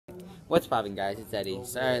What's poppin', guys? It's Eddie.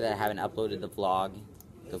 Sorry that I haven't uploaded the vlogs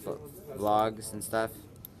and stuff.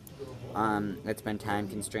 It's been time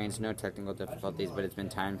constraints, no technical difficulties, but it's been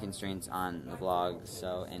time constraints on the vlogs.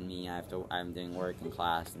 So, and me, I'm doing work and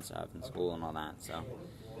class and stuff, and school and all that. So,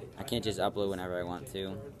 I can't just upload whenever I want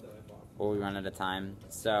to, or we run out of time.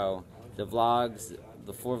 So, the vlogs,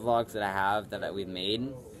 the 4 vlogs that I have that we've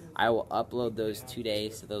made, I will upload those today.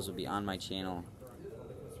 So those will be on my channel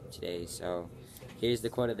today. So, here's the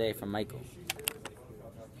quote of the day from Michael.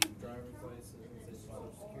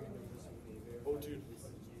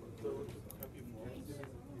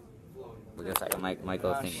 We'll give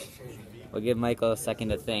We'll give Michael a second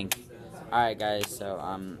to think. Alright, guys, so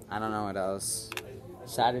I don't know what else.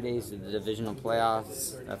 Saturday's the divisional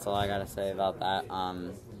playoffs. That's all I gotta say about that.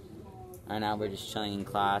 Right now we're just chilling in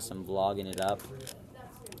class and vlogging it up.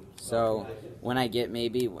 So when I get,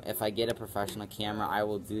 if I get a professional camera, I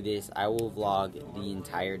will do this. I will vlog the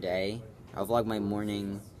entire day. I'll vlog my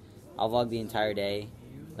morning. I'll vlog the entire day.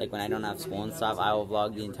 Like when I don't have school and stuff, I will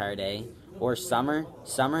vlog the entire day. Or summer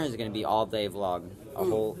is gonna be all day vlog, a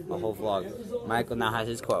whole vlog. Michael now has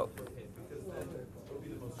his quote.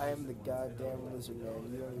 I am the goddamn lizard man.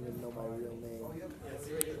 You don't even know my real name.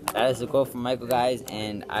 That is the quote from Michael, guys,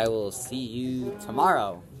 and I will see you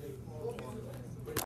tomorrow.